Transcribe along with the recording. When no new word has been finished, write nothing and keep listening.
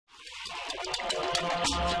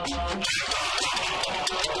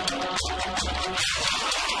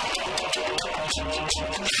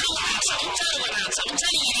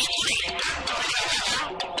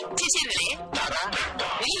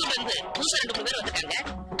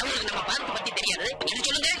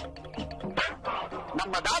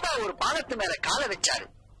நம்ம தாதா ஒரு பாலத்து மேல காலை வச்சாரு.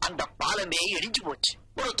 அந்த பாலமே இடிஞ்சு போச்சு.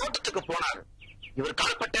 ஒரு தோட்டத்துக்கு போனாரு. இவர்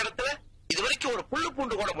கால்பட்ட இடத்துல இதுவரைக்கும் ஒரு புல்லு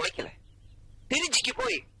பூண்டு கூட முளைக்கல. திருச்சிக்கு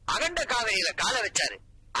போய் அகண்ட காலையில காலை வச்சாரு.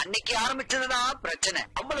 அன்னைக்கு ஆரம்பிச்சதுதான் பிரச்சனை.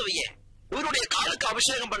 அவ்வளவு ஏன் இவருடைய காலுக்கு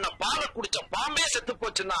அபிஷேகம் பண்ண பாலை குடிச்ச பாம்பே செத்து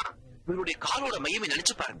போச்சுன்னா இவருடைய காலோட மகிமை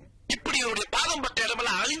நினைச்சு பாருங்க. இப்படி இவருடைய பாதம் பட்ட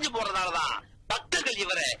இடமெல்லாம் அழிஞ்சு போறதாலதான் பக்தர்கள்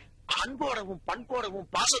இவரை அன்போடவும் பண்போடவும்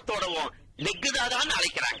பாசத்தோடவும் லெக்குதாதான்னு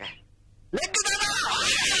அழைக்கிறாங்க.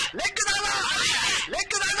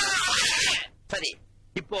 சரி,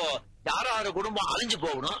 இப்போ யாராரு குடும்பம் அழிஞ்சு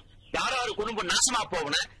போகணும், யாராரு குடும்பம் நாசமா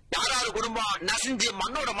போகணும், யாராரு குடும்பம் நசிஞ்சு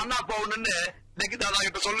மண்ணோட மண்ணா போகணும்னு லெக்குதாதா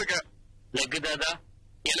கிட்ட சொல்லுங்க. லெக்குதாதா,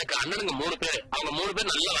 எனக்கு அண்ணனுங்க 3 பேர். அவங்க 3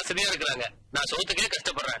 பேர் நல்ல வசதியா இருக்கிறாங்க. நான் சோத்துக்கே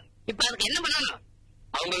கஷ்டப்படுறேன். இப்ப அதுக்கு என்ன பண்ணணும்?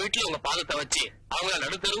 அவங்க வீட்டுல உங்க பாதத்தை வச்சு அவங்க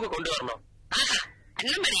நடுத்தருவுக்கு கொண்டு வரணும்.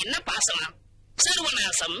 அண்ணன் மேல என்ன பாசம்?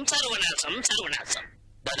 சர்வநாசம் சர்வநாசம் சர்வநாசம்.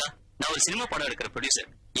 தாதா, நான் ஒரு சினிமா படம் எடுக்கிற ப்ரொடியூசர்.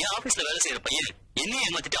 என் ஆபீஸ்ல வேலை செய்யற பையன் என்னையும்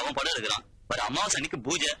ஏமாத்திட்டு அவன் படம் எடுக்கிறான். ஒரு அமாவாசை அன்னைக்கு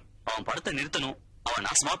பூஜை. அவன் படத்தை நிறுத்தணும். அவன்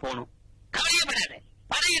நாசமா போகணும். கவலையப்படாது,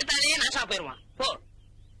 படம் எடுத்தாலே நாசமா போயிருவான். போ.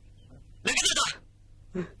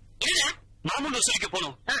 மாமூல் வசூலிக்க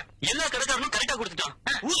போனோம். எல்லா கடைக்காரனும் கரெக்டா கொடுத்துட்டான்.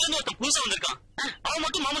 ஊர்ல இருந்து ஒருத்தன் புதுசா வந்திருக்கான். அவன்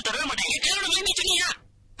மட்டும் மாமூல் தரவே மாட்டேங்க.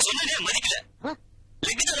 சொன்னதே மதிக்கல.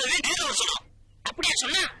 லெக்குதாதாவே நேரில் வர சொன்னான். அப்படியா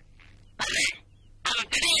சொன்னா?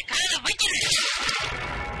 அவன் கடையில கால வைக்கிறேன்.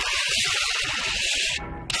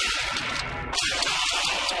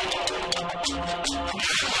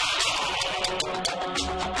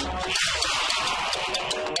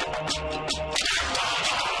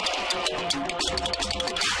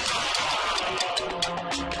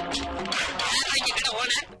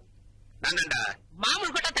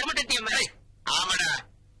 மாமூல் கொட்டா தரமாட்டேன். ஆமாடா.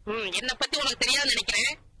 என்ன பத்தி உனக்கு தெரியாது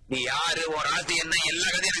நினைக்கிறேன். நீ யாரு, ஒரு ஆசை என்ன, எல்லா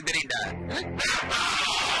கதையும் எனக்கு தெரியும்டா.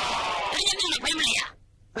 பயம் இல்லையா?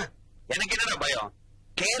 எனக்கு என்னடா பயம்?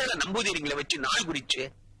 கேரள நம்பூதிரிங்களை வச்சு நாள் குறிச்சு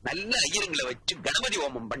நல்ல ஐயருங்களை வச்சு கணபதி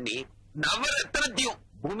ஹோமம் பண்ணி நவரத்னத்தையும்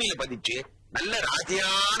பூமியில பதிச்சு நல்ல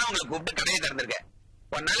ராசியானவங்களை கூப்பிட்டு கடையை திறந்திருக்க.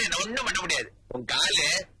 உன்னால என்ன ஒண்ணும் பண்ண முடியாது. உன் காலு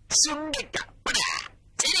சுண்டைக்கா.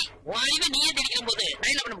 சரி, வாய்வு நீயே தெரிவிக்கும் போது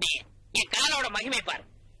நான் என்ன பண்ண முடியும்? என் காலோட மகிமை பாரு.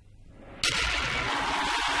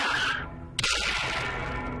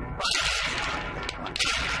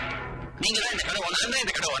 நீங்கதான் இந்த கடை ஓனர்.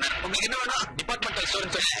 இந்த கடை ஓனர். உங்களுக்கு என்ன வேணும்? டிபார்ட்மெண்டல்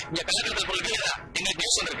ஸ்டோர் சொல்லி இங்க கலெக்டர் பொருட்கள் எங்களுக்கு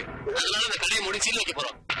நியூஸ் இருக்கு. அதனால இந்த கடையை மூடி சீல் வைக்க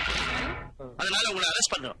போறோம். அதனால உங்களை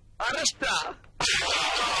அரெஸ்ட் பண்றோம். அரெஸ்டா?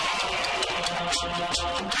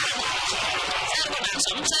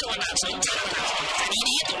 சர்வநாசம் சர்வநாசம் சர்வநாசம்.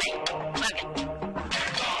 சரியே துணை.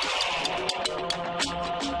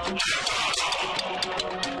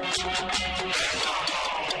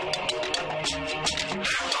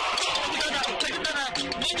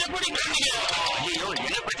 ஐயோ,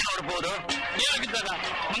 என்ன பிரச்சனை வர போதும்?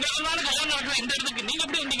 மங்களமான கல்யாணம் நடக்கிற இந்த இடத்துக்கு நீங்க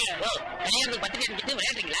எப்படி வந்தீங்க? கல்யாணத்துக்கு பத்திரிகை அனுப்பிட்டு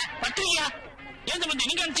விளையாடுறீங்களா? பத்திரிகையா? ஏன் தம்பி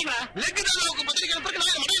நீங்க அனுப்பிச்சீங்களா? லெக்குதாதாவுக்கு பத்திரிகை அனுப்புறதுக்கு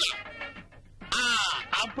நாங்க முடியல.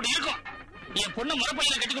 அப்படி இருக்கும். என் பொண்ணு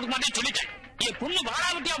முறப்பையில கட்டி கொடுக்க மாட்டேன்னு சொல்லிட்டேன். என் பொண்ணு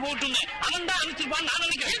வாராவட்டியா போட்டுன்னு அவன் தான் அனுப்பிச்சிருப்பான்னு நான்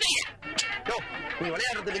நினைக்கிறேன். நீ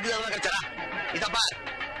விளையாடுறது லெக்குதாதா கிடைச்சா? இதப்பா,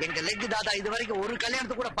 எங்க லெக்குதாதா இது வரைக்கும் ஒரு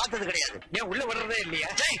கல்யாணத்துக்கு கூட பார்த்தது கிடையாது. ஏன் உள்ள வர்றதே இல்லையா?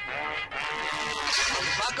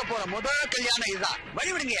 பார்க்க போற முதல் கல்யாணம் இதுதான்.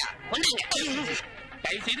 வழிவிடுங்கயா.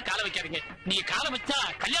 தயவு செய்து காலை வைக்காதீங்க. நீங்க காலை வச்சா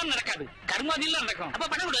கல்யாணம் நடக்காது, கர்மாதியில நடக்கும். அப்ப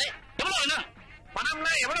பணம் கொடு. எவ்வளவு வேணும்?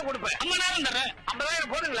 பணம்னா எவ்வளவு கொடுப்பேன்? 50,000 தரேன். 50,000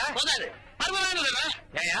 போதுங்களா? போதாது. 60,000 தரேன்.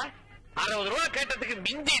 ஏயா 60 ரூபா கேட்டதுக்கு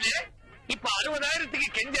மிஞ்சில இப்ப 60,000க்கு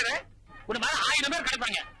கெஞ்சற. ஒரு மாதிரி 1000 பேர்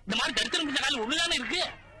கிடைப்பாங்க. இந்த மாதிரி தரித்திரம் பிடிச்ச கால் ஒண்ணுதானே இருக்கு.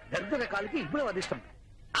 தரித்திர காலுக்கு இவ்வளவு அதிர்ஷ்டம்.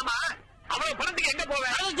 ஆமா, அவ்வளவு பணத்துக்கு எங்க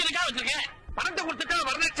போவேன்? வரதட்சணைக்கா வச்சிருக்கேன். பணத்தை கொடுத்துட்டா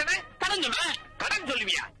வரதட்சணை கடன் சொல்லுவேன். கடன்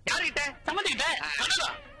சொல்லுவியா? யாருகிட்ட? சம்மந்திக்கிட்ட.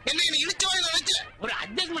 என்ன இழுச்சு வாயில வச்சு ஒரு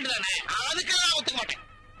அட்ஜஸ்ட்மெண்ட் தானே, அதுக்கெல்லாம் ஒத்துக்க மாட்டேன்.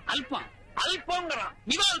 அல்பம் அல்பங்கிறான்.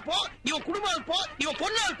 இவன் அல்பம், இவன் குடும்பம் அல்பம், இவன்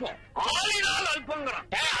பொண்ணு அல்பம், ஆளினால் அல்பங்கிறான்.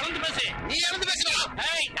 அளந்து பேசு. நீ அளந்து பேசுறா?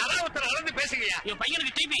 யாராவது ஒருத்தர் அளந்து பேசுங்கயா. என்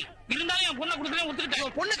பையனுக்கு டிபி இருந்தாலும் என் பொண்ணை கொடுக்குறேன் ஒத்துக்கிட்டேன்.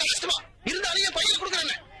 என் பொண்ணு கஷ்டமா இருந்தாலும் என் பையன்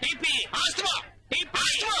கொடுக்குறேன். DP asthma DP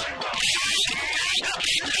asthma.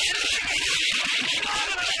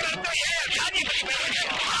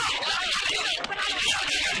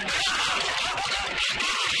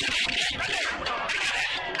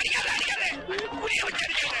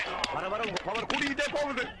 வர வர உங்க பவர் கூடிக்கிட்டே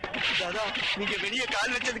போகுது. நீங்க வெளியே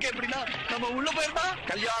கால் வச்சதுக்கு எப்படின்னா நம்ம உள்ள போயிருந்தா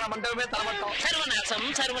கல்யாண மண்டபமே தரமாட்டோம். சர்வநாசம்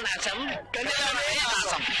சர்வநாசம் கல்யாணமே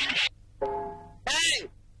நாசம்.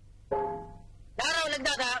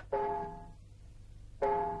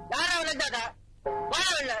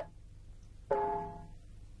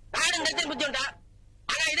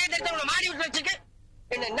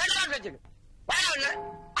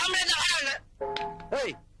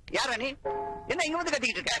 யாரா நீ என்ன இங்க வந்து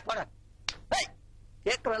கத்திக்கிட்டு இருக்க போட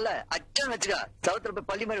கேட்கறல்ல அச்சன் வச்சுக்கா சவுத்துல போய்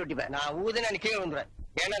பள்ளி மாதிரி ஒட்டிப்பேன் நான் ஊதுனா கீழே வந்துடுவேன்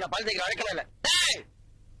ஏன்னா நான் பள்ளி தைக்கிற அழைக்கணும் இல்ல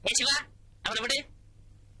சிவா அவனை விடு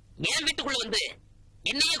ஏன் வீட்டுக்குள்ள வந்து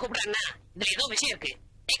என்னையே கூப்பிடுறா இதுல ஏதோ விஷயம் இருக்கு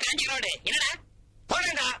காஞ்சிரோடு என்னடா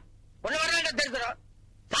போனேன்டா ஒண்ணு வரடா தெரிஞ்சிடும்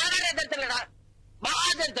சாதாரண தெரிஞ்சலடா மகா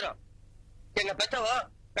தெரிஞ்சிடும் என்ன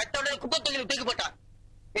பெத்தோட குப்பை தொழில் தூக்கி போட்டா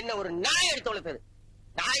என்ன ஒரு நாய் எடுத்து வளர்த்தது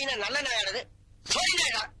நாயினா நல்ல நாயானது சரி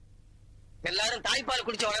நாயடா எல்லாரும் தாய்ப்பால்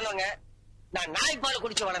குடிச்சு வளர்ந்தவங்க நான் நாய்ப்பால்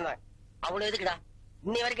குடிச்சு வளர்ந்தேன் அவ்வளவு எதுக்குடா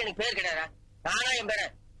இன்னி வரைக்கும் எனக்கு பேர் கிடையாதா நானா என் பேர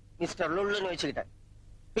மிஸ்டர் லுல்லுன்னு வச்சுக்கிட்டேன்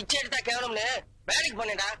பிச்சை எடுத்தா கேவலம்னு வேலைக்கு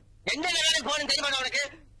போனேன்டா எந்த வேலைக்கு போனேன்னு தெரியுமா உனக்கு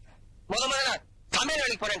முதல்ல சமையல்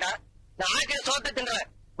வேலைக்கு போனேன்டா நான் ஆக்கிற சோத்தை தின்றேன்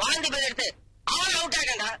வாழ்ந்து பேர் எடுத்து அவன் அவுட்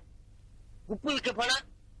ஆகண்டா உப்பு விற்க போனா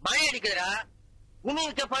மழை அடிக்குதுடா உமி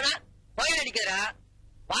விற்க போனா பயிர் அடிக்குதுடா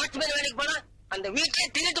வாட்ச்மேன் வேலைக்கு போனா அந்த வீட்டை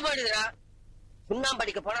திணித்து போயிடுதுடா சுண்ணாம்பு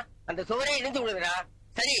அடிக்க போனா அந்த சுவரே இடிஞ்சு விடுதுடா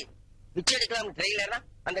சரி பிச்சை எடுக்கலாம் ட்ரெயிலர்னா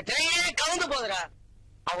அந்த ட்ரெயினே கவுந்து போகுதுடா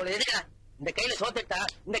அவளை எதுக்கா இந்த கையில சோத்துட்டா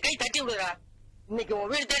இந்த கை தட்டி விடுறா இன்னைக்கு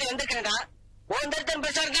உன் வீடு தேடி வந்திருக்கேன்டா உன் தருத்தம்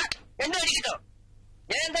பெருசா இருந்தா என்ன அடிக்கட்டும்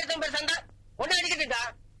ஏன் தருத்தம் பெருசா இருந்தா ஒண்ணு அடிக்கட்டும்டா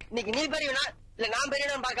இன்னைக்கு நீ பெரியவனா இல்ல நான்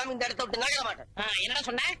பெரியவனான்னு பார்க்காம இந்த இடத்த விட்டு நகர மாட்டேன் என்ன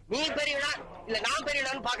சொன்ன நீ பெரியவனா இல்ல நான்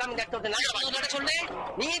பெரியவனான்னு பார்க்காம இந்த இடத்த விட்டு நகர மாட்டேன் சொல்லு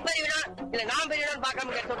நீ பெரியவனா இல்ல நான் பெரியவனான்னு பார்க்காம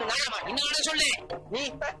இந்த இடத்த விட்டு நகர மாட்டேன் இன்னும் சொல்லு நீ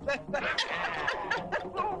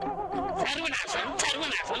சர்வநாசம்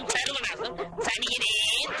சர்வநாசம் சர்வநாசம் சனியனே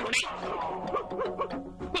துணை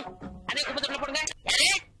அதே குப்பத்துல போடுங்க யாரு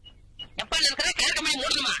எப்ப இருக்கிற கேட்கமே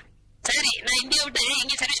மூடணுமா சரி நான் இந்தியா விட்டு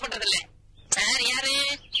இங்க சர்வீஸ் பண்றது இல்ல சார் யாரு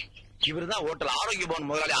இவருதான் ஹோட்டல் ஆரோக்கிய பவன்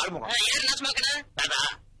முதலாளி ஆறுமுகம் யாரு நாசமாக்கணும் தாதா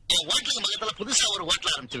என் ஹோட்டலுக்கு பக்கத்துல புதுசா ஒரு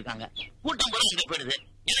ஹோட்டல் ஆரம்பிச்சிருக்காங்க கூட்டம் போல இங்க போயிடுது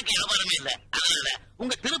எனக்கு வியாபாரமே இல்ல அதனால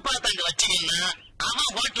உங்க திருப்பாத்த அங்க வச்சீங்கன்னா அவன்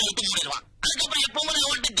ஹோட்டல் விட்டு மூடிடுவான் அதுக்கப்புறம் எப்பவும்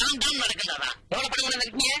ஹோட்டல் ஜாம் ஜாம் நடக்குதாதா எவ்வளவு பணம் கொண்டு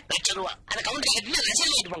இருக்கீங்க ₹1,00,000 அந்த கவுண்டர் கட்டில ரசீது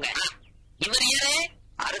வாங்கிட்டு போங்க இவர் யாரு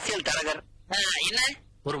அரசியல் தலைவர் என்ன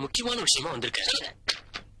ஒரு முக்கியமான விஷயமா வந்திருக்கேன் சொல்லுங்க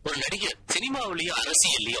ஒரு நடிகர் சினிமாவிலயும்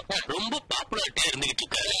அரசியல்லயும் ரொம்ப பாப்புலாரிட்டியா இருந்துகிட்டு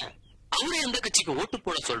இருக்காரு அவரு எந்த கட்சிக்கு ஓட்டு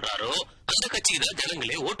போட சொல்றாரோ அந்த கட்சிக்கு தான்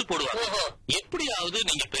ஜனங்களே ஓட்டு போடுவாங்க எப்படியாவது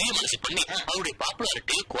நீங்க பெரிய மனசு பண்ணி அவருடைய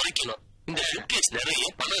பாப்புலாரிட்டியை குறைக்கணும் இந்த சூட்கேஸ் நிறைய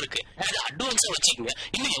பணம் இருக்கு அதை அட்வான்ஸா வச்சுக்கோங்க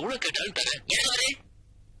இன்னும் எவ்வளவு கேட்டாலும் தரேன் யாரு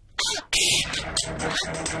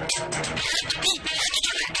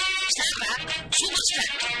சூப்பர்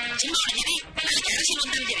ஸ்டார் சின்ன நாளைக்கு அரசியல்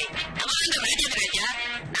வந்திருக்கிறேன் அவன் வேண்டிய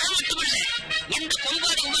நான் மட்டும் இல்ல எந்த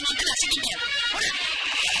கொம்பாடி வந்து ரசிக்க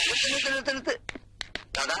நிறுத்து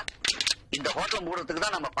தாதா இந்த ஹோட்டல் மூடுறதுக்கு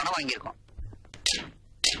தான் நம்ம பணம் வாங்கியிருக்கோம்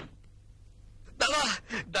தாதா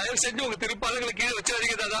தயவு செஞ்சு உங்க திருப்பாளர்களை கீழே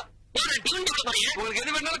வச்சிடாதீங்க தாதா உங்களுக்கு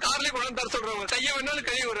எது வேணாலும் கார்லயே கொண்டு தர சொல்றேன் கைய வேணாலும்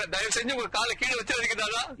கை விடுறேன் தயவு செஞ்சு உங்க காலை கீழே வச்சிடாதீங்க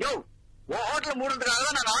தாதா யோ உன் ஹோட்டல் மூடுறதுக்காக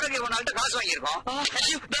தான் நான் ஆரோக்கிய நாள்கிட்ட காசு வாங்கியிருக்கோம்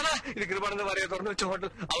தாதா இது கிருபானந்த வாரிய திறந்து வச்ச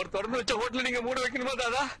ஹோட்டல் அவர் திறந்து வச்ச ஹோட்டல் நீங்க மூட வைக்கணுமா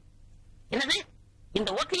தாதா என்னது இந்த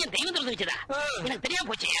ஹோட்டலையும் தெய்வம் திறந்து வச்சதா எனக்கு தெரியாம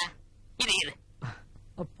போச்சியா இது இது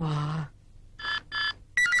அப்பா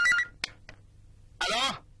ஹலோ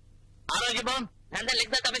ஆரோக்கிய பவன் நான் தான்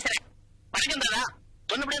லெக்தா பேசுறேன் வணக்கம் தாதா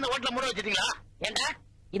சொன்னபடி இந்த ஹோட்டல மூட வச்சிட்டீங்களா ஏண்டா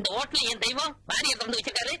இந்த ஹோட்டல் என் தெய்வம் வாரிய திறந்து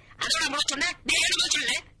வச்சிருக்காரு அதோட மூட சொன்னேன்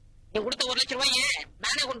சொல்லு நீ கொடுத்த ₹1,00,000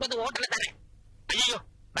 நானே கொண்டு வந்து ஹோட்டல்ல தரேன் ஐயோ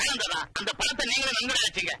வேணாம் தாதா அந்த பணத்தை நீங்களே நன்கொடை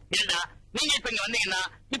வச்சீங்க ஏண்டா நீங்க இப்ப இங்க வந்தீங்கன்னா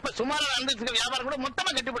இப்ப சுமாரா நடந்துட்டு வியாபாரம் கூட மொத்தமா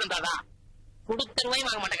கட்டிவிடும் தாதா கொடுத்த ரூபாய்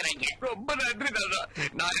வாங்க மாட்டேங்கிறாங்க ரொம்ப நன்றி தாதா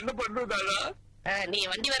நான் என்ன பண்றேன் தாதா நீ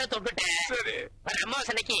வண்டி வேற தொட்டுட்ட சரி வர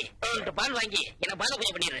அம்மாவாசை அன்னைக்கு பால் வாங்கி எனக்கு பால்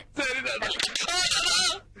கொஞ்சம் பண்ணிடுறேன் சரி தாதா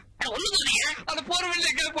ஒண்ணு சொல்றீங்க அந்த போற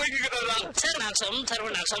வழியில எங்க போய்க்கிறதா சர்வநாசம்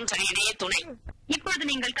சர்வநாசம் சரியனே துணை இப்பொழுது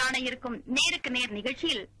நீங்கள் காண இருக்கும் நேருக்கு நேர்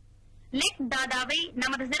நிகழ்ச்சியில் லெக் தாதாவை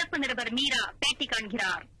நமது சிறப்பு நிருபர் மீரா பேட்டி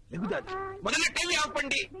காண்கிறார். முதல்ல டிவி ஆஃப்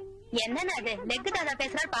பண்ணி என்னன்னு அது லெக் தாதா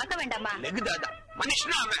பேசுறாரு பார்க்க வேண்டாமா? லெக் தாதா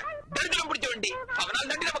மனுஷனா அவன் தரித்திரம் பிடிச்ச வண்டி அவனால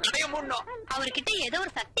தாண்டி நம்ம கடையை மூடணும். அவர்கிட்ட ஏதோ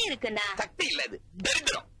ஒரு சக்தி இருக்குன்னா. சக்தி இல்ல அது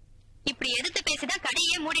தரித்திரம். இப்படி எதிர்த்து பேசிதான்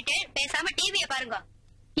கடையே மூடிட்டு பேசாம டிவியை பாருங்க.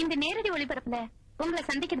 இந்த நேரடி ஒளிபரப்புல உங்களை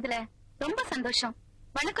சந்திக்கிறதுல ரொம்ப சந்தோஷம்.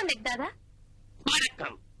 வணக்கம் லெக் தாதா.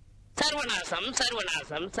 வணக்கம். சர்வநாசம்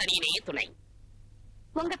சர்வநாசம் சரியனே துணை.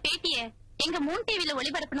 உங்க பேட்டிய எங்க 3 டிவில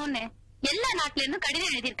ஒளிபரப்பணும்னு எல்லா நாட்டுல இருந்தும் கடிதம்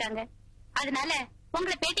எழுதியிருக்காங்க. அதனால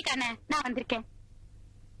உங்களை பேட்டி காண நான் வந்திருக்கேன்.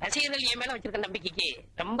 ரசிகர்கள் என் மேல வச்சிருக்க நம்பிக்கைக்கு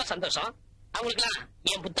ரொம்ப சந்தோஷம். அவங்களுக்குலாம்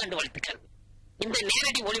என் புத்தாண்டு வாழ்த்துக்கள். இந்த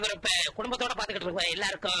நேரடி ஒளிபரப்ப குடும்பத்தோட பாத்துக்கிட்டு இருக்க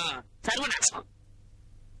எல்லாருக்கும் சர்வநாசம்.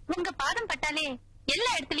 உங்க பாதம் பட்டாலே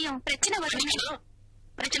எல்லா இடத்துலயும் பிரச்சனை வரும்.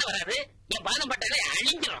 பிரச்சனை வராது, என் பாதம் பட்டாலே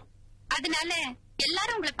அழிஞ்சிடும். அதனால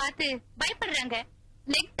எல்லாரும் உங்களை பார்த்து பயப்படுறாங்க.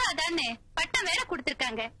 லெக் தாதான்னு பட்டம் வேற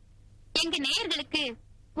கொடுத்திருக்காங்க. எங்க நேயர்களுக்கு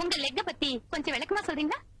உங்க லெக்க பத்தி கொஞ்சம் விளக்கமா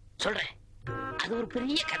சொல்றீங்களா? சொல்றேன். அது ஒரு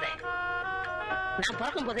பெரிய கதை. நான்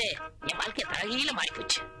பிறக்கும் போதே என் வாழ்க்கை தலையில மாறி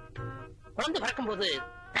போச்சு. குழந்தை பிறக்கும் போது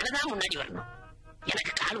தலைதான் முன்னாடி வரணும்.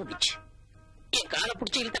 எனக்கு கால் வந்துச்சு. என் காலை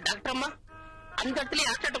பிடிச்சி இழுத்த டாக்டர் அம்மா அந்த இடத்துல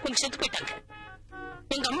டாக்டர் கொஞ்சம் செத்து போயிட்டாங்க.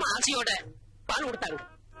 எங்க அம்மா ஆசையோட பால் கொடுத்தாங்க.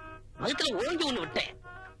 வகுத்துல ஓங்கி ஒண்ணு விட்டேன்.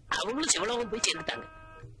 அவங்களும் செவளவும் போய் சேர்ந்துட்டாங்க.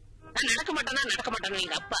 நான் நடக்க மாட்டேன்னா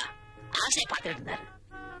எங்க அப்பா ஆசையை பார்த்துட்டு இருந்தாரு.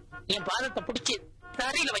 என் பாதத்தை பிடிச்சி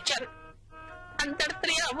தரையில வச்சாரு. அந்த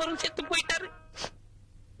இடத்துலயே அவரும் செத்து போயிட்டாரு.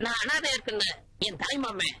 நான் அனாதையா இருக்குன்னு என்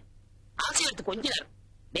தாய்மாமே ஆசை எடுத்து கொஞ்சினார்.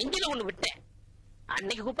 நெஞ்சில ஒண்ணு விட்டேன்.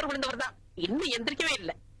 அன்னைக்கு குப்புற விழுந்தவர் தான் இன்னும் எந்திரிக்கவே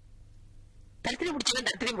இல்லை. தரித்திரம்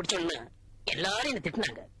பிடிச்சோன்னு எல்லாரும் என்ன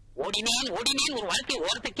திட்டினாங்க. ஓடினேன் ஒரு வாழ்க்கை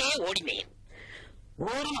ஓரத்துக்கே ஓடினேன்.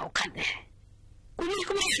 ஓரமா உட்கார்ந்தேன்.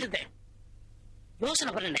 குமிழ் எழுதேன்.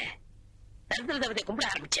 யோசனை பண்ணேன். தரித்திர தேவதை கும்பிட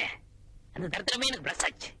ஆரம்பிச்சேன். அந்த தரித்திரமே எனக்கு பிளஸ்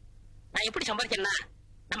ஆச்சு. நான் எப்படி சம்பாதிச்சேன்னா,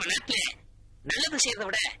 நம்ம நாட்டுல நல்லது செய்யறதை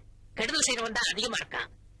விட கெடுதல் செய்யறவன் தான் அதிகமா இருக்கான்.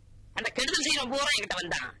 அந்த கெடுதல் செய்யறவன் பூரா என்கிட்ட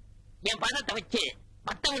வந்தான். என் பாதத்தை வச்சு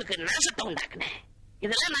மத்தவங்களுக்கு நாசத்தை உண்டாக்குனேன்.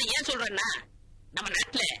 இதெல்லாம் நான் ஏன் சொல்றேன்னா, நம்ம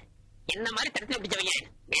நாட்டுல என்ன மாதிரி தரித்திரம் பிடிச்சவங்க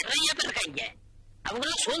நிறைய பேர் இருக்காங்க.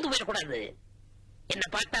 அவங்களும் சோர்ந்து போயிடக்கூடாது. என்ன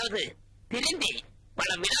பார்த்தாவது திரும்பி பல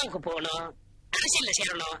விழாவுக்கு போகணும், அரசியல்ல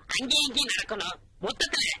சேரணும், அங்கேயும் இங்கேயும் நடக்கணும்.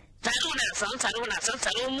 மொத்தத்துல சர்வநாசம்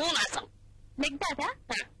சர்வமும் நாசம். லெக்தாதா,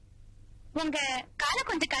 உங்க காலை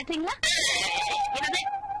கொஞ்சம் காட்டுறீங்களா?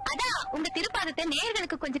 அதான் உங்க திருப்பாதத்தை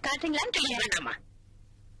நேயர்களுக்கு கொஞ்சம் காட்டுறீங்களான்னு வேண்டாமா?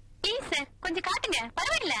 ப்ளீஸ் சார், கொஞ்சம் காட்டுங்க,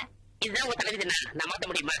 பரவாயில்ல. இதுதான் உங்க தலைவிதினா, நான் மாத்த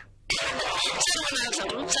முடியுமா?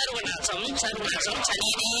 சர்வநாசம்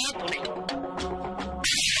சனியே துணை.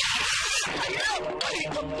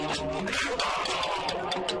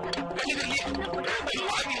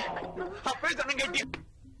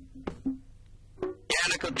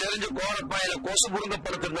 எனக்கு தெரிஞ்ச கோரப்பாயில கொசு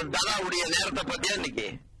புடுங்கப்படுத்துற தனாவுடைய நேரத்தை பத்தியா இன்னைக்கு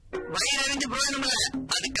வயிறறிஞ்சு பிரயோஜனம் இல்ல.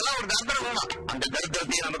 அதுக்கெல்லாம் ஒரு தரித்திரம் வேணும். அந்த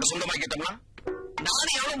தரித்திரத்தையும் நமக்கு சொந்தமாக்கிட்டோம்னா,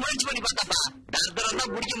 நானும் எவ்வளவு முயற்சி பண்ணி பார்த்தப்பா, தரித்திரம்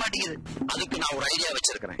தான் பிடிக்க மாட்டேங்குது. அதுக்கு நான் ஒரு ஐடியா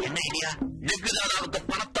வச்சிருக்கிறேன். என்ன ஐடியா? நெக்குதானாவுக்கு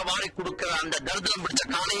பணத்தை வாரி கொடுக்கிற அந்த தரித்திரம் பிடிச்ச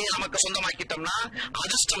காலையே நமக்கு சொந்தமாக்கிட்டோம்னா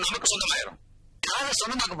அதிர்ஷ்டம் நமக்கு சொந்தமாயிரும். யாரும்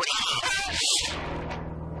சொந்தமாக்க போறியா?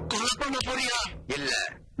 குழப்பம் போறியா? இல்ல,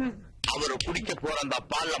 அவரு குடிக்க போற அந்த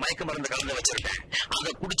பால்ல மயக்க மருந்து கலந்து வச்சிருக்கேன்.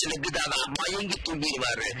 அதை குடிச்சு நெக்குதானா மயங்கி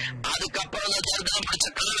தூங்கிடுவாரு. அதுக்கப்புறம் தரித்திரம் பிடிச்ச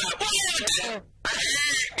காலை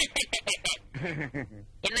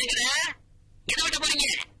என்னங்கிற எதை விட்டு போறீங்க?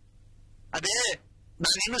 அது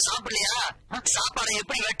நாங்க இன்னும் சாப்பிடலையா, சாப்பாடை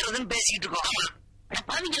எப்படி வெட்டுறதுன்னு பேசிக்கிட்டு இருக்கோம்.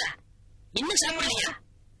 பாவீங்களா, இன்னும் சாப்பிடலையா?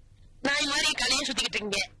 நான் இந்த மாதிரி கலையை சுத்திக்கிட்டு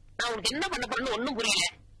இருக்கீங்க. நான் உங்களுக்கு என்ன பண்ண போறேன்னு ஒண்ணும் புரியல.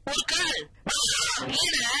 ஒரு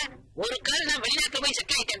கால் நான் வெளிநாட்டுல போய்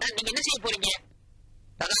செட்டில் ஆயிட்டேன்டா. நீங்க என்ன செய்ய போறீங்க?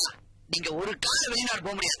 அதான், நீங்க ஒரு கால வெளிநாடு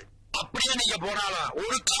போக முடியாது. அப்படியே நீங்க போனாலும்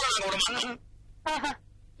ஒரு கால நாங்க விட மாட்டோம்.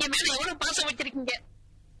 என் மேல எவ்வளவு பாசம் வச்சிருக்கீங்க.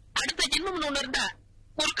 அடுத்த ஜென்மம் ஒண்ணு இருந்தா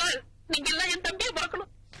ஒரு கால் நீங்க எல்லாம் என் தம்பியை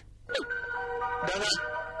பிறக்கணும். தாதா,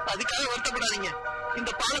 அதுக்காக வருத்தப்படாதீங்க. இந்த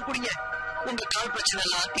பாலை குடிங்க, உங்க கால் பிரச்சனை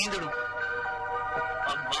எல்லாம் தீர்ந்துடும்.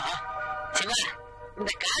 அம்மா சிவா,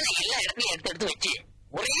 இந்த காலை எல்லா இடத்துலயும் எடுத்து வச்சு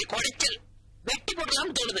ஒரே குடைச்சல் வெட்டி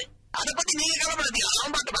போடலாம்னு தோணுது. அதை பத்தி நீங்க கவலைப்படாதீங்க,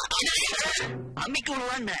 அவன் பாட்டுமா அம்மிக்கு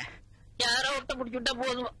விடுவான்னு யாரோ ஒருத்த முடிச்சு விட்டா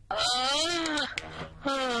போதும்.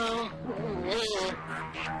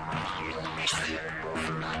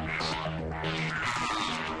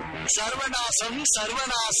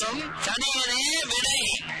 சர்வநாசம் சனியனே விடை.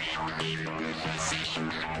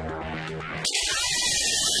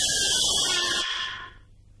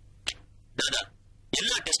 தாதா,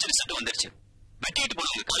 எல்லா டெஸ்ட் ரிசல்ட் வந்துருச்சு. வெட்டிட்டு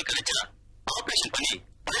போனவங்க கால் கிடைச்சா ஆபரேஷன் பண்ணி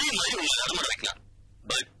பழைய மாதிரி உங்களை நடமாட வைக்கலாம்.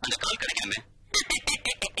 பட் அந்த கால் கிடைக்காம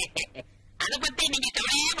அதை பத்தி நீங்க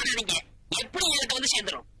கவலையே பண்ணாதீங்க. எப்படி எனக்கு வந்து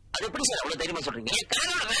சேர்ந்துரும். அது எப்படி சார் அவ்வளவு தைரியமா சொல்றீங்க? என்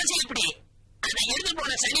காலோட ராசி எப்படி? அதை எடுத்து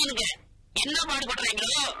போன சனியனுங்க என்ன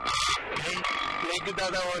பாடுபடுறீங்களோ.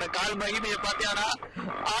 தாதாவோட கால் மகிமையை பாத்தியானா?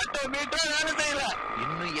 ஆட்டோமேட்டா வேலை செய்யல.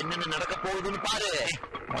 இன்னும் என்னென்ன நடக்க போகுதுன்னு பாரு.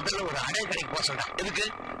 முதல்ல ஒரு அடை கடைக்கு போக சொல்றேன். எதுக்கு?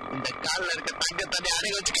 இந்த காலில் இருக்க தங்க தண்ணி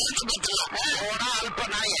அடை வச்சு போனா அல்ப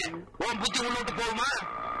நாய உன் புத்தி உள்ளிட்டு போகுமா?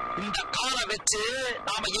 இந்த காலை வச்சு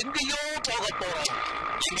நாம எங்கேயோ போக போறோம்.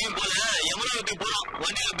 எங்கேயும் போல எவ்வளவுக்கு போறோம்.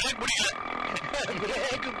 வண்டியில பிரேக் பிடிக்கல.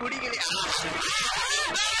 பிரேக் பிடிக்கலையா?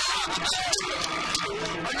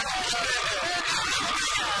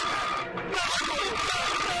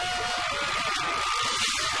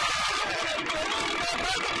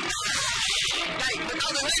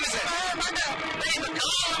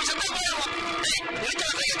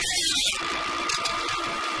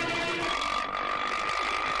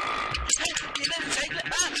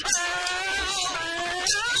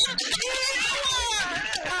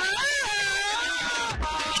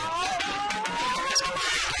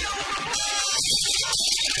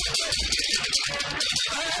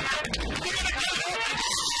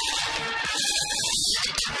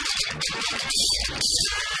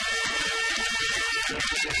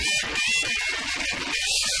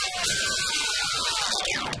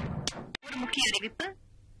 முக்கிய அறிவிப்பு.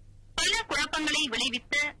 பல குழப்பங்களை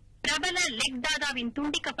விளைவித்த பிரபல லெக் தாதாவின்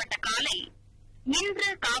துண்டிக்கப்பட்ட காலை இன்று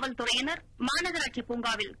காவல்துறையினர் மாநகராட்சி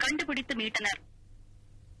பூங்காவில் கண்டுபிடித்து மீட்டனர்.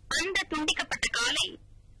 அந்த துண்டிக்கப்பட்ட காலை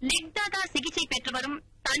லெக் தாதா சிகிச்சை பெற்று வரும்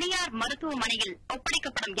தனியார் மருத்துவமனையில்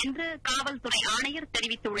ஒப்படைக்கப்படும் என்று காவல்துறை ஆணையர்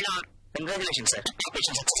தெரிவித்துள்ளார். கங்க்ராச்சுலேஷன் சார்,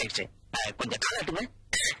 ஆபரேஷன் சக்சஸ் ஆயிடுச்சு. கொஞ்சம் காலாட்டுங்க.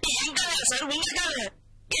 சார் உங்களுக்காக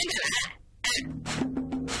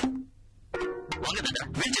வாங்க தாத்தா,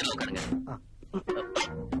 வீழ்ச்சியில் உட்காருங்க.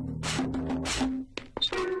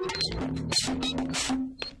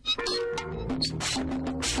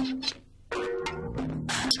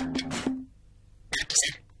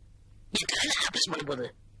 பண்ணும்போது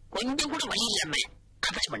கொஞ்சம் கூட வழி இல்லாம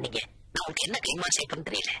ஆபரேஷன் பண்ணீங்க. நான் உங்களுக்கு என்ன கைமா செய்யணும்னு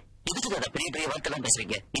தெரியல. இதுக்கு தாதா பெரிய பெரிய வார்த்தைலாம்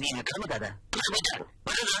பேசுறீங்க. இது எங்க கடமை தாதா.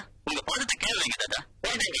 உங்க பாதத்தை கேள்விங்க தாதா.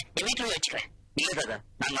 வேண்டாங்க, என் வீட்டுல வச்சுக்கிறேன். இல்ல தாதா,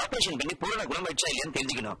 நாங்க ஆபரேஷன் பண்ணி பூரண குணமாயிடுச்சா இல்லையான்னு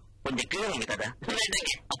தெரிஞ்சுக்கணும். கொஞ்சம் கீழே வைங்க தாதா.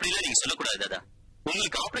 வேண்டாங்க, அப்படிலாம் நீங்க சொல்லக்கூடாது தாதா.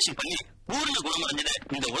 உங்களுக்கு ஆபரேஷன் பண்ணி பூர்ண குணம் அடைஞ்சது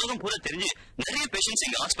இந்த உலகம் பூரா தெரிஞ்சு நிறைய பேஷண்ட்ஸ்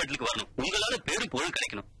எங்க ஹாஸ்பிட்டலுக்கு வரணும். உங்களால பேரும் பொருள்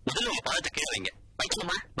கிடைக்கணும். முதல்ல உங்க பாதத்தை கீழே வைங்க.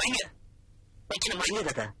 வைக்கணுமா? வைங்க. வைக்கணுமா? இல்ல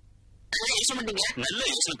தாதா, நல்லா யோசனை பண்ணீங்க. நல்லா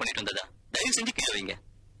யோசனை பண்ணிட்டு வந்ததா. தயவு செஞ்சு கீழே வைங்க.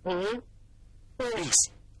 ப்ளீஸ்.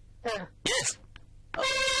 எஸ்.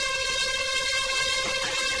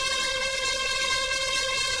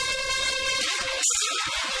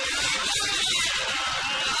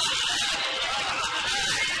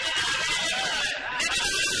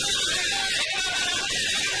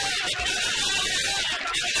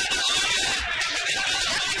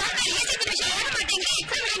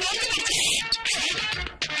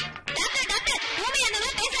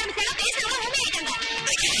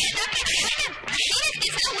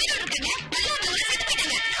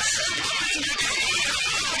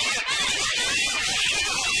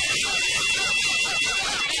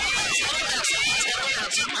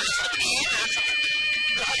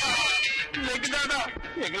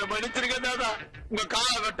 எங்களை மன்னிச்சிருக்க தாதா. உங்க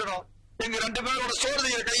காலை வெட்டணும். எங்க 2 பேரோட சோறு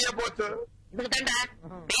கையா போச்சு. இதுக்கு தாண்டா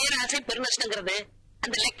பேராசை பெருநஷ்டங்கிறது.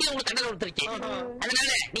 அந்த லெக்கில உங்களுக்கு தண்டனை கொடுத்துருச்சு. அதனால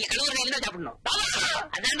நீங்க கடவுள் தான் சாப்பிடணும்.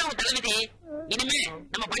 அதான் உங்க தலைவிதி.